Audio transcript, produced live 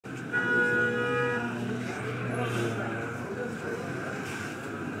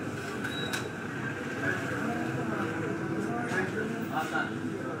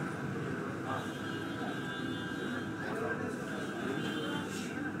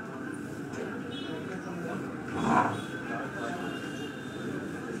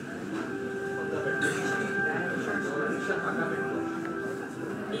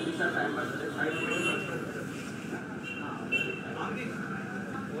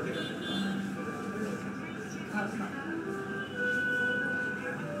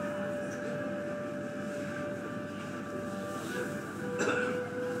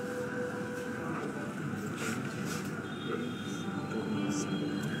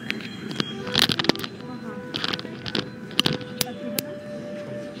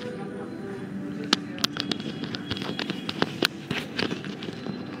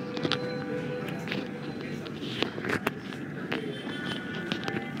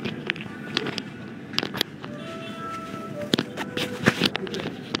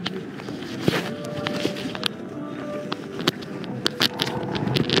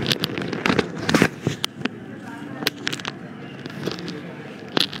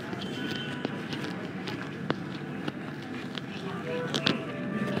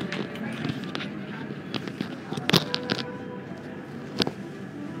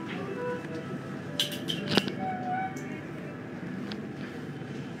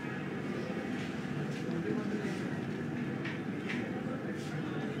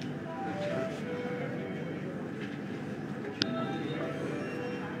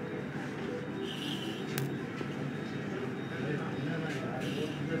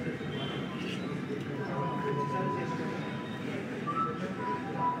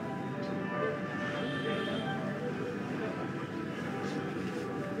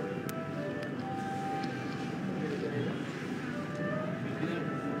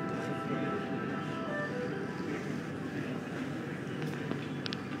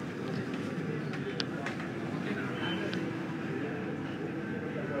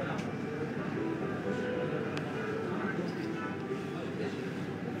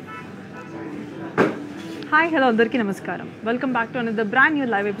Hi, hello, andarki namaskaram. Welcome back to another brand new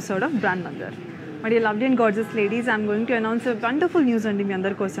live episode of Brand Mandir. My dear lovely and gorgeous ladies, I am going to announce a wonderful news andi mi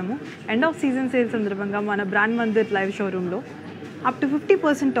andaru kosamu. End of season sales sandarbhanga mana Brand Mandir live showroom lo up to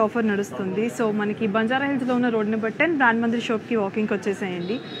 50% offer nadustundi. So manaki Banjara Hills lo unna road number 10 Brand Mandir shop ki walking ki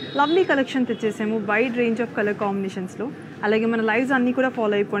vachesayandi. Lovely collection తెచ్చేసాము, wide range of color combinations lo. అలాగే మన lives అన్నీ కూడా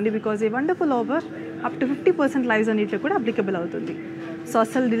follow అయిపోండి because a wonderful offer up to 50% lives అన్నిట్లో కూడా applicable అవుతుంది. So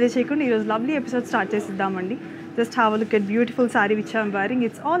అస్సలు delay చేయకుండా ఈరోజు lovely episode start చేసిద్దామండి. Just have a look at beautiful sorry which I'm wearing.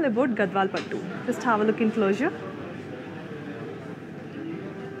 It's all about Gadwal పట్టు. Just have a look in closure.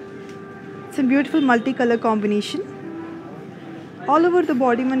 It's beautiful multi colour combination. All over the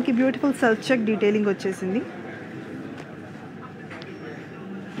body మనకి beautiful self check detailing వచ్చేసింది.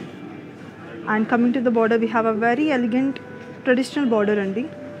 And coming to the border, we have a very elegant traditional border andi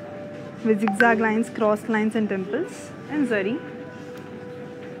with zigzag lines, cross lines and temples and zari.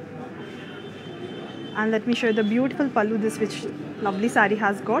 And let me show you the beautiful pallu this which lovely saree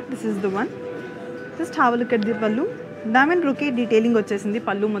has got. This is the one. Just have a look at the pallu. Diamond brocade detailing vachesindi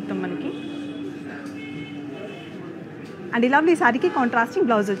pallu mottam manaki. And the lovely saree ki contrasting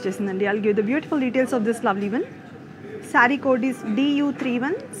blouse vachesindandi. I'll give you the beautiful details of this lovely one. Saree code is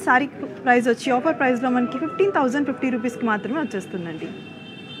DU31. Saree price వచ్చి offer ప్రైస్లో మనకి 15,050 రూపీస్కి మాత్రమే వచ్చేస్తుందండి.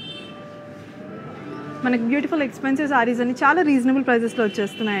 మనకి beautiful expensive saris అని చాలా reasonable ప్రైజెస్లో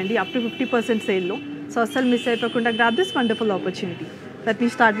వచ్చేస్తున్నాయండి అప్ టు 50% సేల్లో. సో అస్సలు మిస్ అయిపోకుండా grab this wonderful opportunity. Let me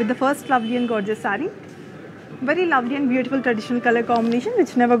start with the first lovely and gorgeous sorry. Very lovely and beautiful traditional colour combination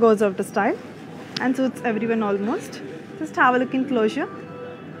which never goes out of style and suits everyone almost. Just have a look in closure.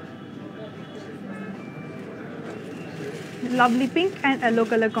 Lovely pink and yellow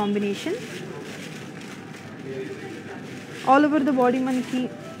color combination. All over the body manaki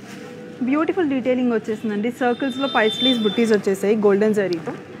beautiful detailing vachesundandi. Circles lo paisley's butties vachesayi golden zari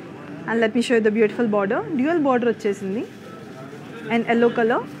tho. And let me show you the beautiful border. Dual border vachesindi and yellow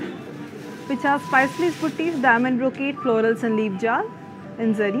color which has paisley's butties, diamond brocade, florals and leaf jar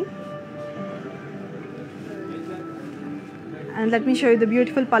in zari. And let me show you the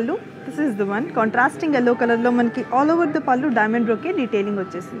beautiful pallu. This is the one. Contrasting yellow color lo manaki all over the pallu diamond brocade detailing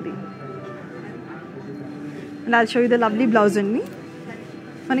vachesindi. And I'll show you the lovely blouse andi.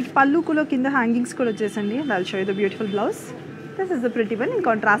 Manaki pallu kulo kinda hangings kuda vachesandi. And I'll show you the beautiful blouse. This is the pretty one in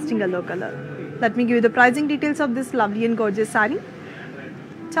contrasting yellow color. Let me give you the pricing details of this lovely and gorgeous saree.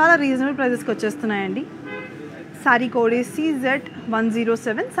 Chala reasonable prices ki vachestunayandi. Saree code is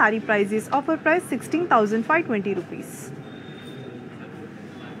CZ107. Saree price is offer price 16,520 rupees.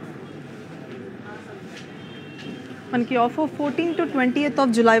 మనకి offer 14th to 20th of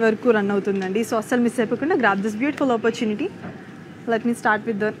July వరకు run అవుతుందండి. So అస్సలు miss అయిపోకుండా grab this beautiful opportunity. Let me start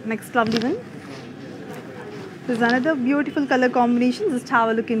with the next lovely one. This another beautiful colour combination. Just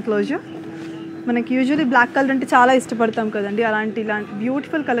have a look in closure. మనకి usually black colour అంటే చాలా ఇష్టపడతాం కదండి, ఇలాంటి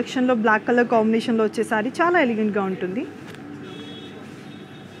బ్యూటిఫుల్ కలెక్షన్లో బ్లాక్ కలర్ కాంబినేషన్లో వచ్చే సారీ చాలా ఎలిగెంట్గా ఉంటుంది.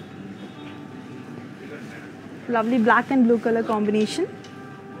 Lovely black and blue color combination.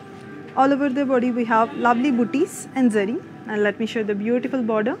 All over the body we have lovely booties and zari, and let me show you the beautiful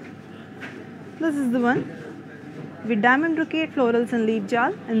border. This is the one with diamond brocade, florals and leaf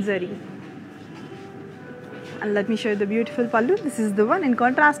jal and zari. And let me show you the beautiful pallu. This is the one in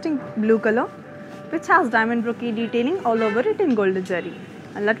contrasting blue color which has diamond brocade detailing all over it in golden zari.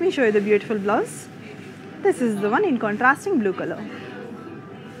 And let me show you the beautiful blouse. This is the one in contrasting blue color.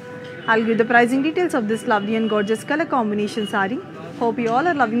 I'll give the pricing details of this lovely and gorgeous color combination saree. Hope you all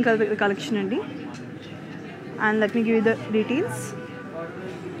are loving the collection andi. And let me give you the details.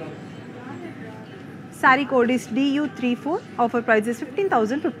 Saree code is DU34. Offer price is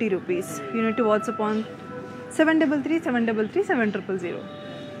 15,050 rupees. You need to WhatsApp on 733-733-7000.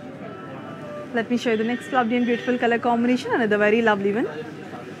 Let me show you the next lovely and beautiful color combination. Another very lovely one.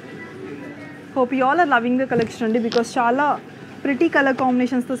 Hope you all are loving the collection andi because chala pretty color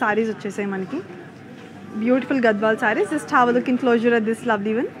combinations తో sarees వచ్చేసాయి మనకి. Beautiful Gadwal sarees. Just have a look in closure at this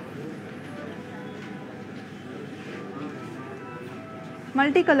lovely one.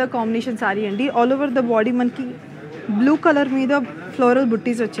 Multi color combination saree అండి. All over the body మనకి blue color మీద floral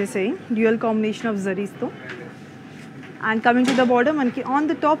butties వచ్చేసాయి dual combination of zaris తో. And coming to the border మనకి on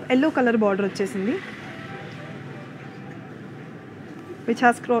the top yellow color border వచ్చేసింది which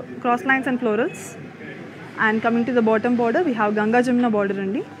has cross lines and florals. And coming to the bottom border we have Ganga Jamuna border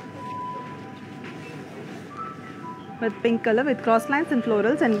andi with pink color with cross lines and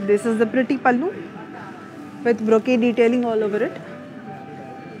florals, and this is the pretty pallu with brocade detailing all over it.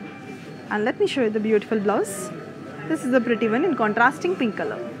 And let me show you the beautiful blouse. This is the pretty one in contrasting pink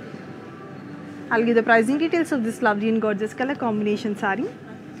color. I'll give the pricing details of this lovely and gorgeous color combination saree.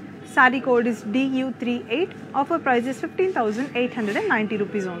 Saree code is DU38. Offer price is 15,890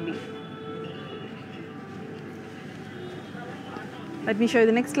 rupees only. Let me show you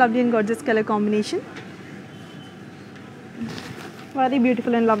the next lovely and gorgeous color combination. Very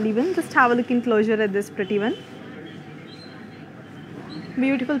beautiful and lovely one. Just have a look in closure at this pretty one.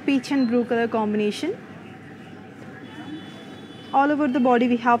 Beautiful peach and blue color combination. All over the body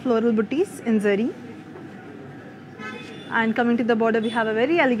we have floral booties in zari. And coming to the border we have a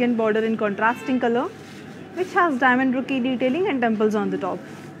very elegant border in contrasting color which has diamond brocade detailing and temples on the top.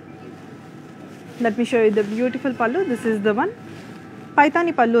 Let me show you the beautiful pallu. This is the one.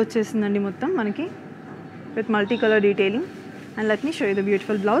 Paithani పళ్ళు వచ్చేసిందండి మొత్తం మనకి with multi colour detailing. And let me show you the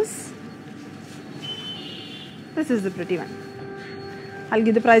beautiful blouse. This is the pretty one. I'll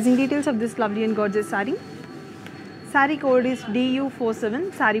give the pricing details of this lovely and gorgeous sorry. Sorry code is DU47.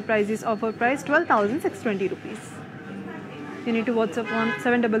 Sorry price is offer price 12,620 rupees. You need to WhatsApp on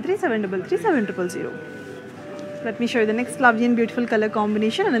 733-733-7000. Let me show you the next lovely and beautiful color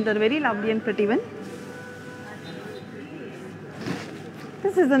combination. Another very lovely and pretty one.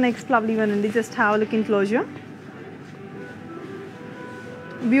 This is the next lovely one and just have a look in closure.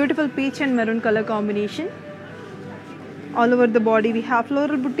 Beautiful peach and maroon color combination. All over the body we have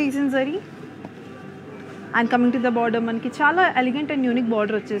floral butties in zari. And coming to the border manki chala elegant and unique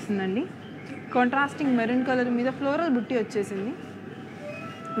border vachesindandi. Contrasting maroon color meeda floral butty vachesindi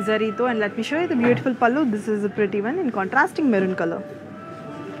zari tho. And let me show you the beautiful pallu. This is a pretty one in contrasting maroon color.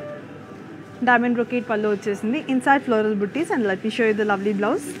 Diamond brocade pallu వచ్చేసింది inside floral butties. And let me show you the lovely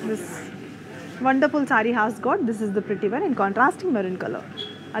blouse. This wonderful saree has got, this is the pretty one in contrasting maroon color.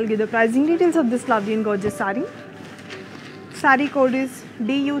 I'll give the pricing details of this lovely and gorgeous saree. Saree code is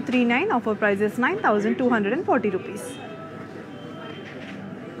DU39. Offer price is 9,240 rupees.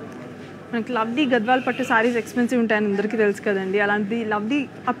 మనకి lovely Gadwal పట్టు saris expensive ఉంటాయని అందరికీ తెలుసు కదండి. అలాంటి lovely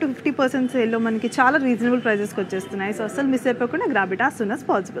up to 50% సేల్లో మనకి చాలా రీజనబుల్ ప్రైజెస్కి వచ్చేస్తున్నాయి. సో అసలు మిస్ అయిపోకుండా grab it as soon as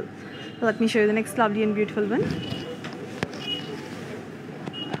possible. Let me show you the next lovely and beautiful one.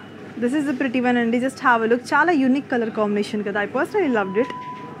 This is the pretty one and just have a look. Chala unique color combination kada. I personally loved it.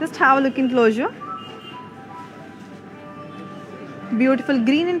 Just have a look in closure. Beautiful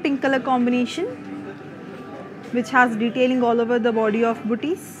green and pink color combination which has detailing all over the body of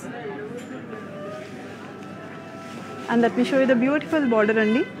booties. And let me show you the beautiful border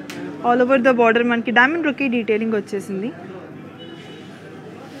andi. All over the border manki diamond brocade detailing vachesindi.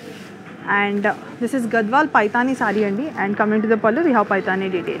 And this is Gadwal Paitani saree andi. And coming to the pallu we have Paitani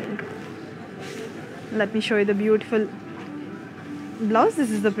detailing. Let me show you the beautiful blouse.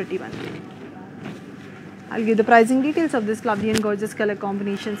 This is the pretty one. I'll give the pricing details of this lovely and gorgeous color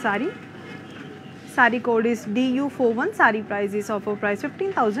combination saree. Saree code is DU41. Saree price is offer price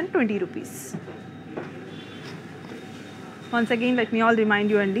 15,020 rupees. Once again let me all remind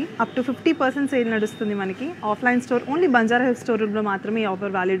you అండి, up to 50% sale నడుస్తుంది మనకి. Offline store only Banjara hills store రూమ్లో మాత్రమే ఈ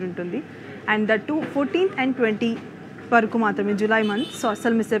offer valid ఉంటుంది. And that to 14th and 20th వరకు మాత్రమే, July month. So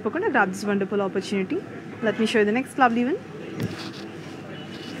అస్సలు మిస్ అయిపోకుండా grab this wonderful opportunity. Let me show the next lovely one.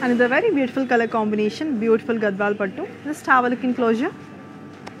 And the very beautiful colour combination, beautiful Gadwal పట్టు. Just have a look in closure.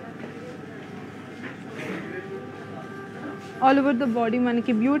 All over the body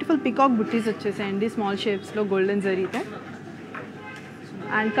మనకి beautiful peacock బుట్టీస్ వచ్చేసాయండి small షేప్స్లో golden జరీతో.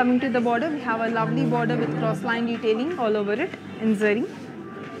 And coming to the border, we have a lovely border with cross line detailing all over it in zari.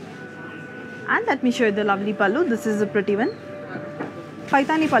 And let me show the lovely పల్లు. This is a pretty one.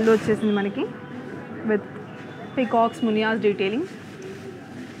 Paithani పల్లు వచ్చేసింది మనకి with peacocks, మునియాస్ detailing.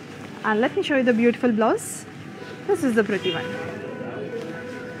 And let me show you the beautiful blouse. This is the pretty one.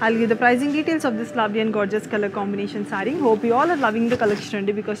 I'll give the pricing details of this lovely and gorgeous color combination saree. Hope you all are loving the collection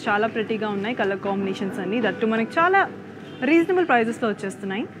andi, because chaala pretty ga unnai color combinations anni. That too manaki chaala reasonable prices lo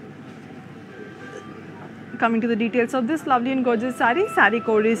vachestunnayi. Coming to the details of this lovely and gorgeous saree. Saree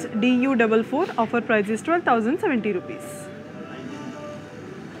code is DU44. Offer price is 12,070 rupees.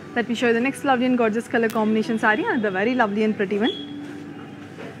 Let me show you the next lovely and gorgeous color combination saree, and the very lovely and pretty one.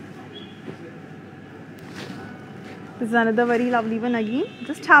 This is another very lovely one again.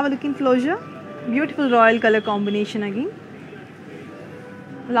 Just have a look in closure. Beautiful royal color combination again.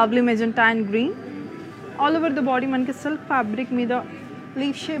 Lovely magenta and green. All over the body manaki silk fabric meeda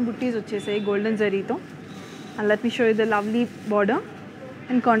leaf shape butties vachesai golden zari tho. And let me show you the lovely border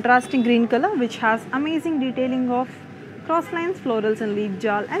in contrasting green color, which has amazing detailing of cross lines, florals and leaf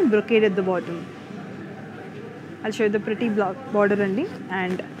jal and brocade at the bottom. I'll show you the pretty border andi.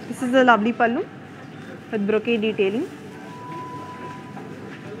 And this is the lovely pallu with brocade detailing.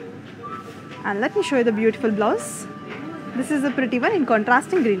 And let me show you the beautiful blouse. This is a pretty one in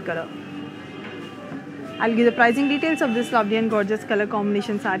contrasting green color. I'll give the pricing details of this lovely and gorgeous color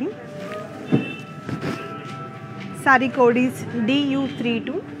combination saree. Saree code is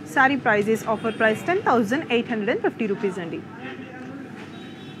DU32. Saree price is offer price 10,850 rupees andi.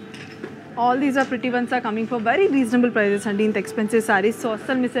 All these are pretty ones are coming for very reasonable prices and in expensive sarees. So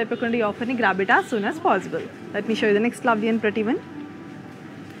asal miss ayapokandi ee offer ni grab it as soon as possible. Let me show you the next lovely and pretty one.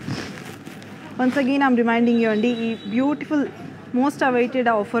 Once again I'm reminding you andi, ee beautiful most awaited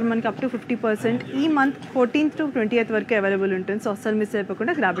offer manaki up to 50% ee month 14th to 20th varaku available untundi. So asal miss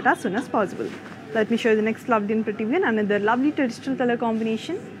ayapokanda grab it as soon as possible. Let me show you the next lovely and pretty one. Another lovely traditional color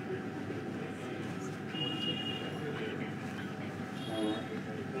combination.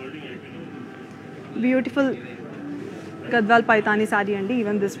 Beautiful Gadwal Paitani saree andi,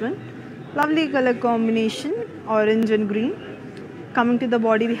 even this one. Lovely color combination, orange and green. Coming to the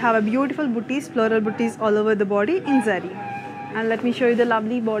body, we have a beautiful booties, floral booties all over the body in zari. And let me show you the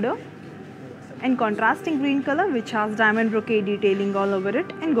lovely border in contrasting green color, which has diamond brocade detailing all over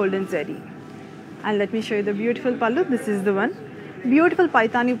it in golden zari. And let me show you the beautiful pallu. This is the one. Beautiful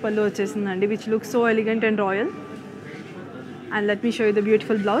Paitani pallu vachesundandi, which looks so elegant and royal. And let me show you the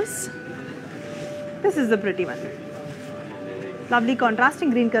beautiful blouse. This is the pretty one. Lovely contrasting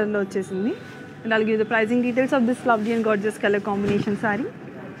green color lo vachesindi. And I'll give you the pricing details of this lovely and gorgeous color combination saree.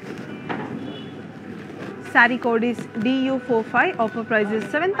 Saree code is DU45. Offer price is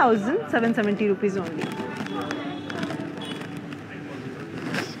 7,770 rupees only.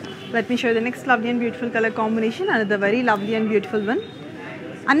 Let me show you the next lovely and beautiful color combination. Another very lovely and beautiful one.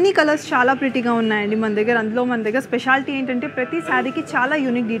 అన్ని colours చాలా ప్రిటీగా ఉన్నాయండి మన దగ్గర. అందులో మన దగ్గర speciality ఏంటంటే ప్రతి శారీకి చాలా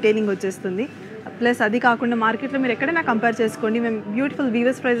యూనిక్ డీటెయిలింగ్ వచ్చేస్తుంది. ప్లస్ అది కాకుండా మార్కెట్లో మీరు ఎక్కడైనా కంపేర్ చేసుకోండి, మేము బ్యూటిఫుల్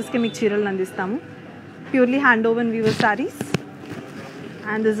వీవర్స్ ప్రైజెస్కి మీకు చీరలు అందిస్తాము. Purely hand woven weavers saris.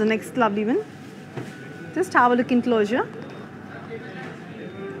 And this the next lovely one. Just have a look in closure.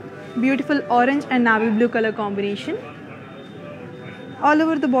 Beautiful orange and navy blue colour combination. All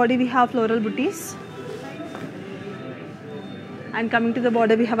over the body we have floral buttis. And coming to the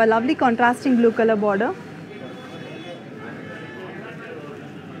border, we have a lovely contrasting blue color border,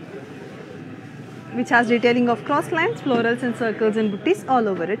 which has detailing of cross lines, florals and circles and booties all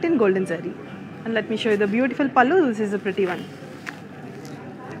over it in golden zari. And let me show you the beautiful pallu. This is a pretty one.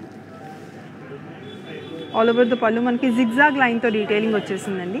 All over the pallu manaki zigzag line to detailing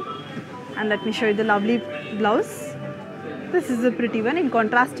vachesundandi. And let me show you the lovely blouse. This is a pretty one in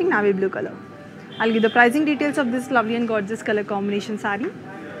contrasting navy blue color. I'll give the pricing details of this lovely and gorgeous color combination saree.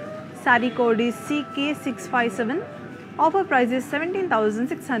 Saree code is CK657. Offer price is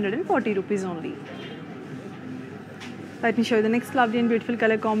 17,640 rupees only. Let me show you the next lovely and beautiful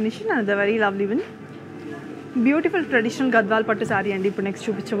color combination. Another very lovely one. Beautiful traditional Gadwal pattu saree andi. Ipudu next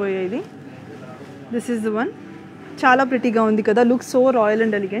chupichaboyedi. This is the one. Chala pretty ga undi kada. Looks so royal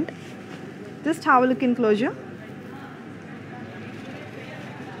and elegant. Just have a look in closure.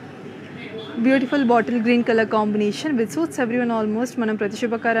 Beautiful bottle green colour combination with suits everyone almost. మనం ప్రతి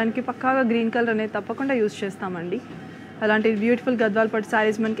శుభకార్యానికి పక్కాగా green colour అనేది తప్పకుండా use చేస్తామండి. అలాంటి beautiful Gadwal పట్టు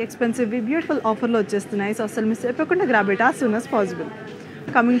సారీస్ మనకి ఎక్స్పెన్సివ్ బ్యూటిఫుల్ ఆఫర్లో వచ్చేస్తున్నాయి. సో అసలు మిస్ అయిపోకుండా grab it as soon as possible.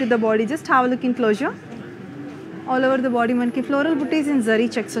 Coming to the body, just have look in closure. All over the body మనకి floral buttis in zari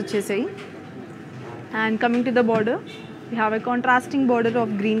checks వచ్చేసాయి. And coming to the border, we have a contrasting border of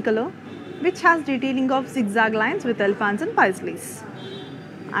green color which has detailing of zigzag lines with elephants and paisleys.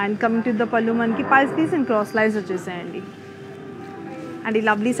 And coming to the pallu manki paisleys and cross lines వచ్చేసాయండి. And ఈ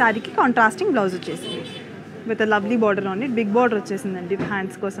lovely శారీకి contrasting blouse వచ్చేసింది with a lovely border on it. Big border వచ్చేసిందండి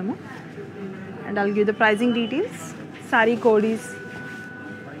hands కోసము. And I'll give the pricing details. Saree code is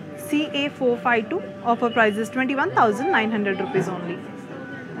CA452. Offer price is 21,900 rupees only.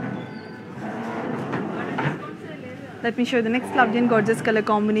 Let me show you the next lovely and gorgeous color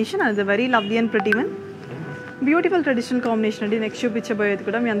combination. Another very lovely and pretty one. Beautiful traditional combination అండి. Next చూపించబోయేది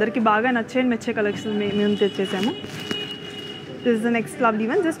కూడా మీ అందరికీ బాగా నచ్చే and మెచ్చే collection మేము తెచ్చేసాము. This is the next lovely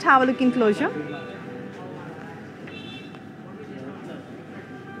one. Just have a look in closure.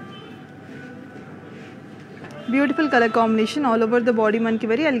 Beautiful color combination all over the body. మనకి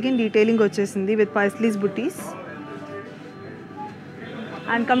very elegant detailing వచ్చేసింది with paisleys booties.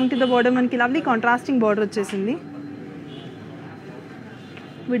 And coming to the border మనకి lovely contrasting border వచ్చేసింది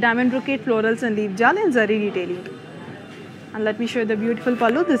with diamond brocade florals and leaf jal and zari detailing. And let me show you the beautiful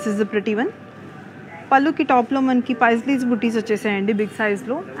pallu. This is the pretty one. Pallu ki top lo manki paisleys booties వచ్చేసాయండి big size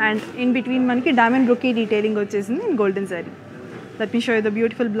లో. And in between manki diamond brocade detailing వచ్చేసింది in golden zari. Let me show you the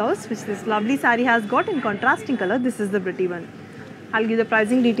beautiful blouse which this lovely saree has got in contrasting color. This is the pretty one. I'll give the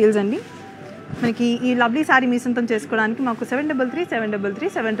pricing details అండి. మనకి ఈ lovely sari మీ సొంతం చేసుకోవడానికి మాకు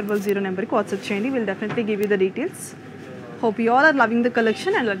 7337337000 నెంబర్కి WhatsApp చేయండి. Will definitely give you the details. Hope you all are loving the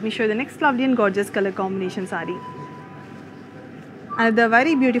collection, and let me show you the next lovely and gorgeous color combination saree. Another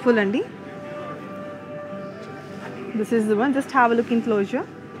very beautiful andi. This is the one. Just have a look in closure.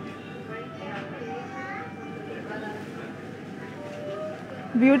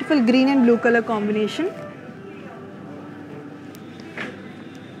 Beautiful green and blue color combination.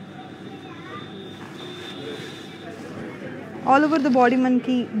 All over the body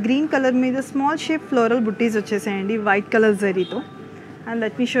manki green color మీద small shape floral booties వచ్చేసాయండి white color జరీతో. And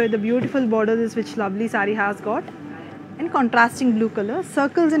let me show you the beautiful border this which lovely saree has got in contrasting blue color.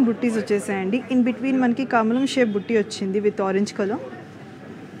 Circles and booties వచ్చేసాయండి. In between మనకి కమలం shape booty వచ్చింది with orange color.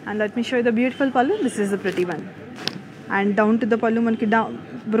 And let me show you the beautiful pallu. This is the pretty one. And down to the pallu మనకి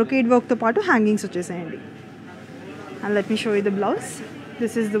brocade work తో పాటు hangings వచ్చేసాయండి. And let me show you the blouse.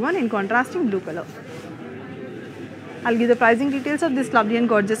 This is the one in contrasting blue color. I'll give the pricing details of this lovely and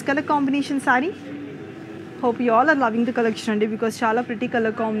gorgeous color combination saree. Hope you all are loving the collection because chala pretty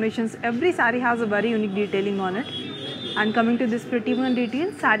color combinations. Every saree has a very unique detailing on it. And coming to this pretty one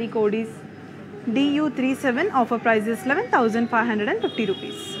details, saree code is DU37. Offer price is 11,550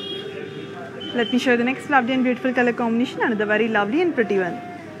 rupees. Let me show you the next lovely and beautiful color combination. Another very lovely and pretty one.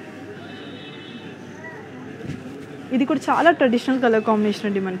 ఇది కూడా చాలా traditional colour combination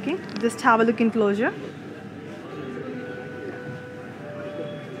అండి మనకి. Just have a look in closure.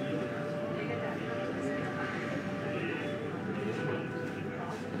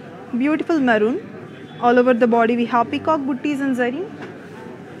 Beautiful maroon. All over the body we have peacock booties and zari.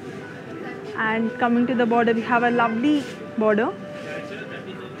 And coming to the border we have a lovely border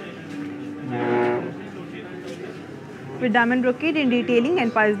with diamond brocade and detailing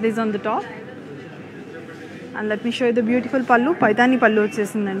and paisleys on the top. And let me show you the beautiful pallu. Paitani pallu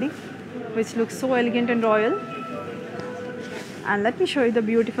vachesindandi which looks so elegant and royal. And let me show you the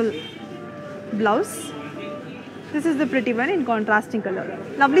beautiful blouse. This is the pretty one in contrasting color.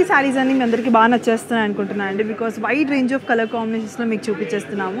 Lovely sarees అన్ని మీ అందరికీ బాగా నచ్చేస్తున్నాయి అనుకుంటున్నాను అండి because wide range of colour కాంబినేషన్స్లో మీకు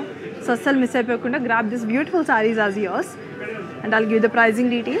చూపించేస్తున్నాము. So అస్సలు miss అయిపోకుండా grab this beautiful sarees as yours. And I'll give the pricing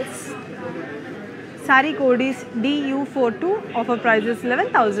details. Saree code is DU42. Offer price is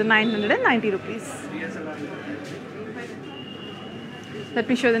 11,990 rupees. Let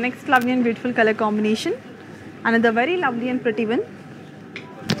me show you the next lovely and beautiful color combination. Another very lovely and pretty one.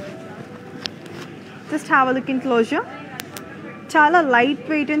 Just have a look in closure. చాలా light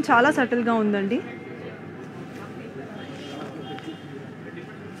weight and చాలా సటిల్గా ఉందండి.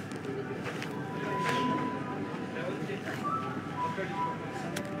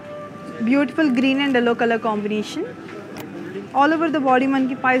 Beautiful green and yellow colour combination. All over the body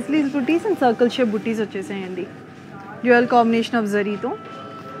మనకి పైస్లీస్ బుటీస్ and circle shape buttis వచ్చేసాయండి dual combination of జరీతో.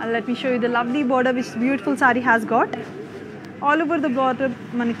 And let me show you the lovely border which beautiful saree has got. All over the border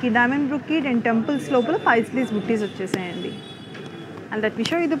మనకి diamond brocade and temples లోపల paisley's booties వచ్చేసాయండి. And let me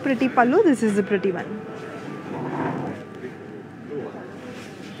show you the pretty pallu. This is the pretty one.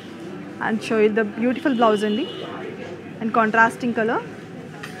 and show you the beautiful blouse only and contrasting color.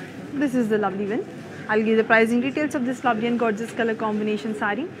 This is the lovely one. I'll give you the pricing details of this lovely and gorgeous color combination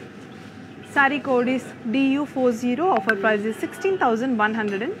saree. Saree code is DU40. Offer price is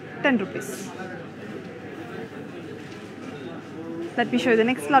 16,110 rupees. Let me show you the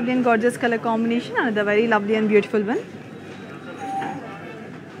next lovely and gorgeous color combination. Another very lovely and beautiful one.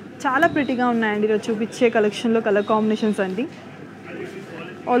 చాలా ప్రిటీగా ఉన్నాయండి ఈరోజు చూపించే కలెక్షన్లో colour combinations అండి.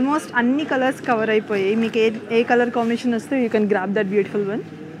 Almost అన్ని colours cover అయిపోయాయి. మీకు ఏ colour combination వస్తే you can grab that beautiful one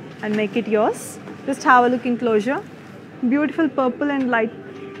and make it yours. Just have a look in closure. Beautiful purple and light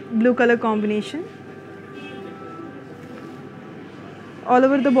blue colour combination. All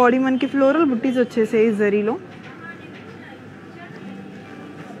over the body మనకి floral బుట్టీస్ వచ్చేసాయి జరీలో.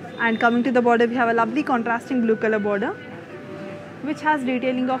 And coming to the border, we have a lovely contrasting blue color border which has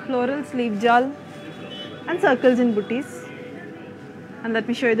detailing of floral, sleeve jal and circles in booties. And let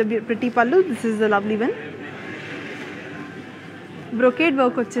me show you the pretty pallu. This is the lovely one. Brocade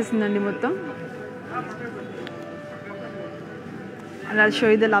work vachesindandi mottam. And I'll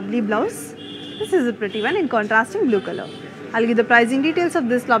show you the lovely blouse. This is a pretty one in contrasting blue color. I'll give the pricing details of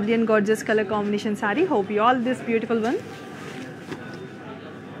this lovely and gorgeous color combination saree. Hope you all this beautiful one.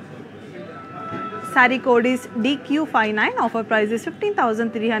 Saree code is DQ59. Offer price is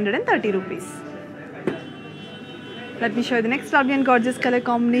 15,330 rupees. Let me show you the next lovely and gorgeous color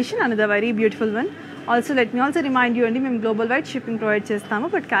combination. Another very beautiful one. Also, let me also remind you, we global wide shipping provide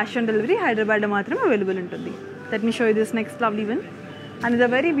chestamu, but cash on delivery Hyderabad maatrame available untundi. Let me show you this next lovely one. Another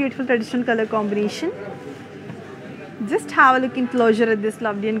very beautiful traditional color combination. Just have a look in closure at this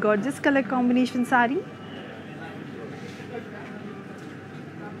lovely and gorgeous color combination saree.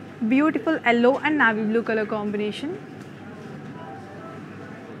 Beautiful yellow and navy blue color combination.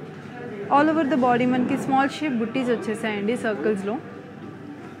 All over the body manki small shape butties vachesayandi circles lo.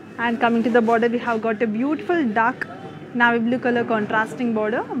 And coming to the border, we have got a beautiful dark navy blue color contrasting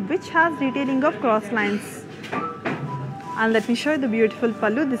border which has detailing of cross lines. And let me show you the beautiful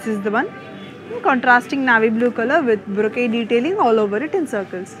pallu. This is the one in contrasting navy blue color with brocade detailing all over it in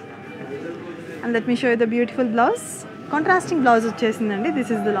circles. And let me show you the beautiful blouse. Contrasting blouse వచ్చేసిందండి. This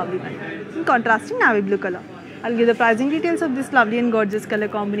is the lovely one in contrasting navy blue color. I'll give the pricing details of this lovely and gorgeous color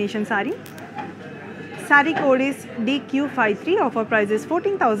combination saree. Saree code is DQ53. Offer price is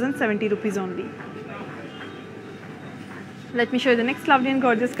 14,070 rupees only. Let me show you the next lovely and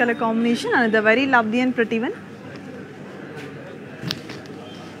gorgeous color combination. Another very lovely and pretty one.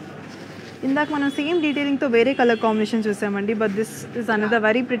 ఇందాక మనం same డీటెయిలింగ్తో వేరే colour combination చూసామండి, but this is another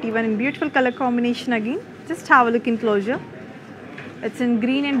very pretty one in beautiful colour combination again. Just have a look in closure. It's in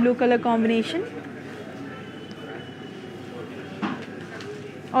green and blue colour combination.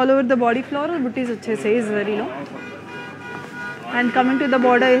 All over the body floral బుట్టీస్ వచ్చేసాయి జరీలో. And coming to the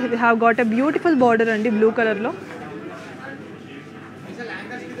border, we have got a beautiful border అండి blue కలర్లో.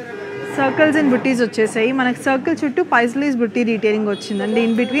 Circles and బుట్టీస్ వచ్చేసాయి. మనకి circle చుట్టూ పైస్లీస్ బుట్టీ detailing వచ్చిందండి.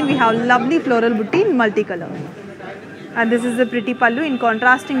 In between we have lovely floral బుట్టీ in multi colour. And this is the pretty పల్లు in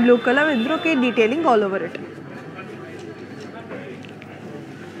contrasting blue colour with brocade detailing all over it.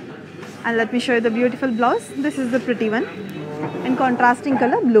 And let me show you the beautiful blouse. This is the pretty one in contrasting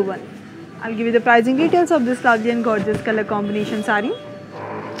color blue one. I'll give you the pricing details of this lovely and gorgeous color combination saree.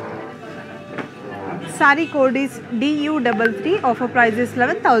 Saree code is DU33. Offer price is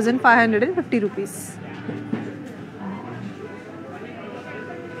 11,550 rupees.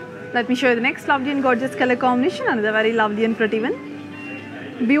 Let me show you the next lovely and gorgeous color combination. Another very lovely and pretty one.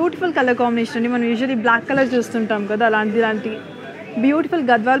 Beautiful color combination అండి. మనం usually black colour చూస్తుంటాం కదా, అలాంటి beautiful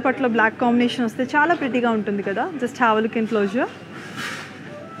Gadwal పట్ల black combination వస్తే చాలా ప్రిటీగా ఉంటుంది కదా. Just have a look in closure.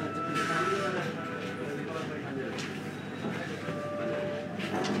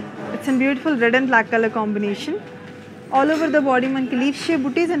 It's in beautiful red and black color combination. All over the body manki leaf shape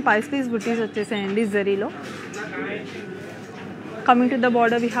booties and paisley's booties vachesayandi zarilo. Coming to the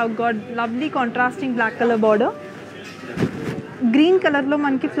border, we have got lovely contrasting black color border. Green color lo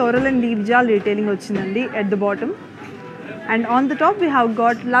manki floral and leaf jal detailing ochindandi at the bottom. And on the top we have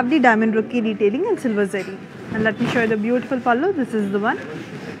got lovely diamond brocade detailing and silver zari. And let me show you the beautiful pallu. This is the one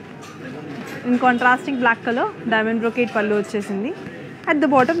in contrasting black color diamond brocade pallu vachesindi. At the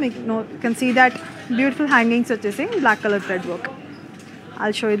bottom you can see that beautiful hangings vachesi black color thread work.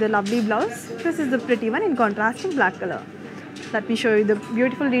 I'll show you the lovely blouse. This is the pretty one in contrasting black color. Let me show you the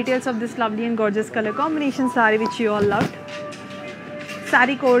beautiful details of this lovely and gorgeous color combination saree which you all loved.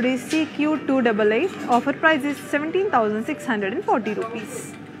 Saree code is CQ288. Offer price is 17,640 rupees.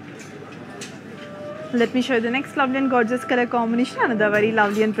 Let me show you the next lovely and gorgeous color combination. Another very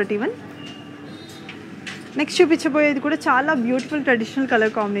lovely and pretty one. Next చూపించబోయేది కూడా చాలా beautiful traditional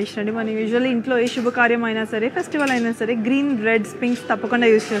colour combination అండి. మనం usually ఇంట్లో ఏ శుభకార్యం అయినా సరే, festival అయినా సరే గ్రీన్, రెడ్స్, పింక్స్ తప్పకుండా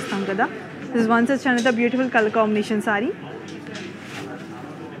యూజ్ చేస్తాం కదా. This one such another beautiful colour combination sorry.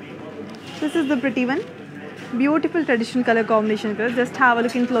 This is the pretty one. Beautiful traditional colour combination కదా. Just have a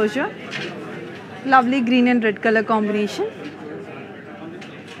look in closure. Lovely green and red colour combination.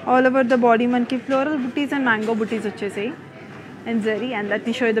 All over the body మనకి floral buttis and mango బుట్టీస్ వచ్చేసాయి and zari. And let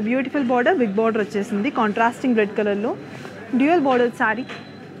me show you the beautiful border. Big border వచ్చేసింది contrasting red కలర్లో. Dual border sorry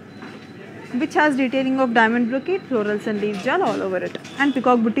which has detailing of diamond brocade, florals and leaf jal all over it, and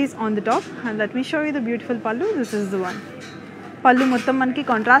peacock booties on the top. And let me show you the beautiful pallu. This is the one. Pallu మొత్తం మనకి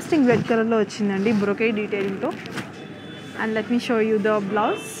contrasting red కలర్లో వచ్చిందండి brocade detailing తో. And let me show you the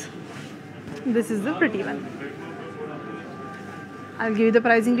blouse. This is the pretty one. I'll give you the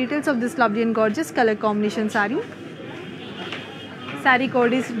pricing details of this lovely and gorgeous color combination saree. Saree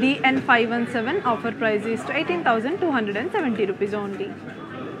code is DN517. Offer price is 18,270 rupees only.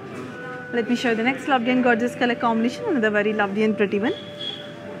 Let me show you the next lovely and gorgeous color combination. Another very lovely and pretty one.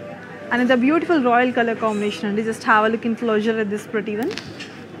 Another beautiful royal color combination. And just have a look in closure at this pretty one.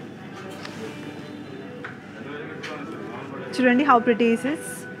 Chudandi how pretty is this.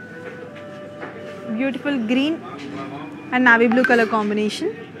 Beautiful green and navy blue color combination.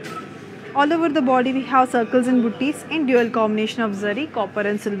 All over the body we have circles and booties in dual combination of zari, copper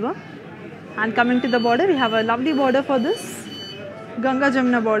and silver. And coming to the border, we have a lovely border for this Ganga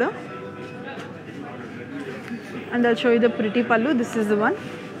Jamuna border. And I'll show you the pretty pallu. This is the one.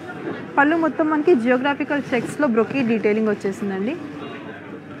 Pallu మొత్తం మనకి geographical చెక్స్లో brocade detailing వచ్చేసిందండి.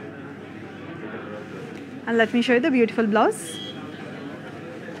 And let me show you the beautiful blouse.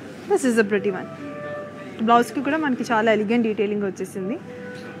 This is the pretty one. బ్లౌజ్కి కూడా మనకి చాలా elegant detailing వచ్చేసింది.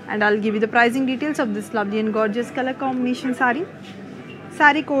 And I'll give you the pricing details of this lovely and gorgeous color combination saree.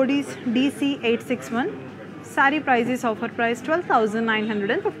 Saree code is DC861. Saree price is offer price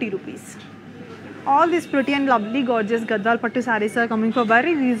 12,950 rupees. All these pretty and lovely gorgeous Gadwal pattu sarees are coming for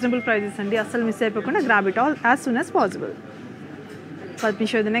very reasonable prices and asal miss ayapokunda grab it all as soon as possible. So let me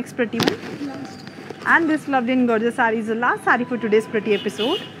show you the next pretty one. And this lovely and gorgeous saree is the last saree for today's pretty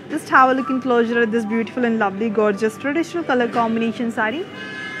episode. Just have a look in closure at this beautiful and lovely gorgeous traditional color combination saree.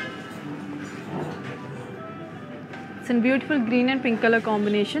 It's in beautiful green and pink color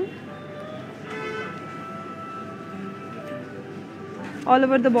combination. All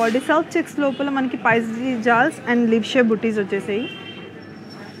over the body self checks లోపల మనకి paisley jals and leaf shape booties వచ్చేసాయి.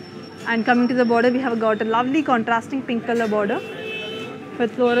 And coming to the border, we have got a lovely contrasting pink color border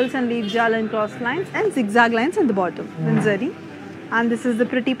with florals and leaf jal and cross lines and zigzag lines at the bottom in zari. And this is the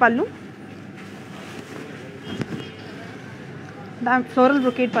pretty pallu. Floral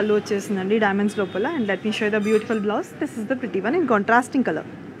brocade pallu వచ్చేసిందండి diamonds లోపల. And let me show you the beautiful blouse. This is the pretty one in contrasting color.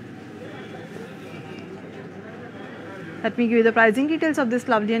 Let me give you the pricing details of this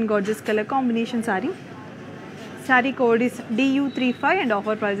lovely and gorgeous color combination saree. Saree code is DU35 and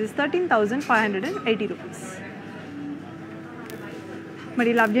offer price is 13,580 rupees. My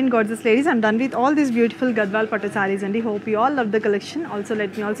lovely and gorgeous ladies, I'm done with all these beautiful Gadwal pattu sarees and I hope you all love the collection. Also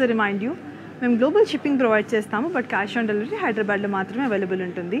let me also remind you, మేము global shipping provide చేస్తాము, but cash on delivery హైదరాబాద్లో మాత్రమే available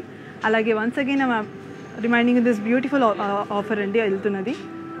ఉంటుంది. అలాగే once again reminding this beautiful offer అండి వెళ్తున్నది.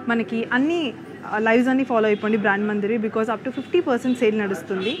 మనకి అన్ని lives అన్ని ఫాలో అయిపోండి brand Mandir, because up to 50% sale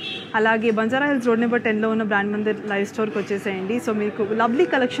నడుస్తుంది. అలాగే బంజారా హిల్స్ రోడ్ నెంబర్ 10లో ఉన్న బ్రాండ్ మందిర్ లైవ్ స్టోర్కి వచ్చేసేయండి. సో మీకు lovely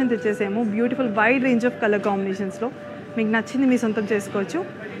collection తెచ్చేసాము, beautiful wide range of colour కాంబినేషన్స్లో. మీకు నచ్చింది మీ సొంతం చేసుకోవచ్చు.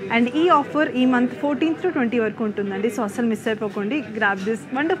 అండ్ ఈ ఆఫర్ ఈ మంత్ 14th to 20 వరకు ఉంటుందండి. సో అసలు miss అయిపోకండి. Grab this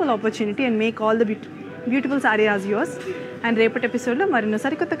wonderful opportunity and make all the beautiful sorry as yours. And రేపటి ఎపిసోడ్లో మరిన్నో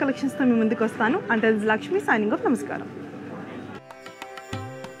సరికొత్త కలెక్షన్స్తో మీ ముందుకు వస్తాను. అంటే లక్ష్మి సైనింగ్ ఆఫ్. నమస్కారం.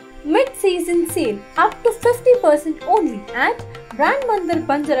 Mid-season sale up to 50% only at Brand Mandir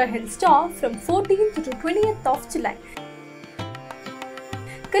Banjara Hill store from 14th to 20th of July.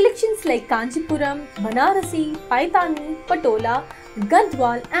 Collections like Kanchipuram, Banarasi, Paithani, Patola,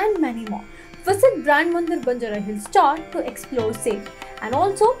 Gadwal and many more. Visit Brand Mandir Banjara Hill store to explore sale. And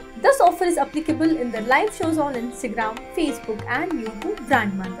also, this offer is applicable in the live shows on Instagram, Facebook and YouTube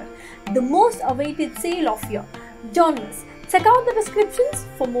Brand Mandir. The most awaited sale of year. Join us. Check out the descriptions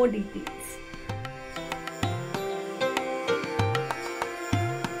for more details.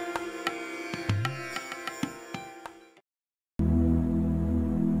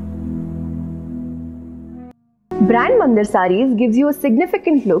 Brand Mandir Sarees gives you a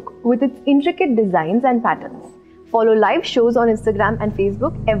significant look with its intricate designs and patterns. Follow live shows on Instagram and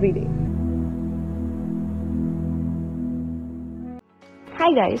Facebook every day.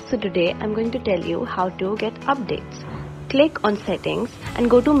 Hi guys, so today I'm going to tell you how to get updates. Click on settings and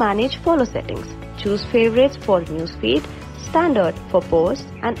go to manage follow settings. Choose Favorites for newsfeed, Standard for posts,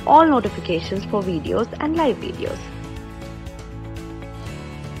 and all notifications for videos and live videos.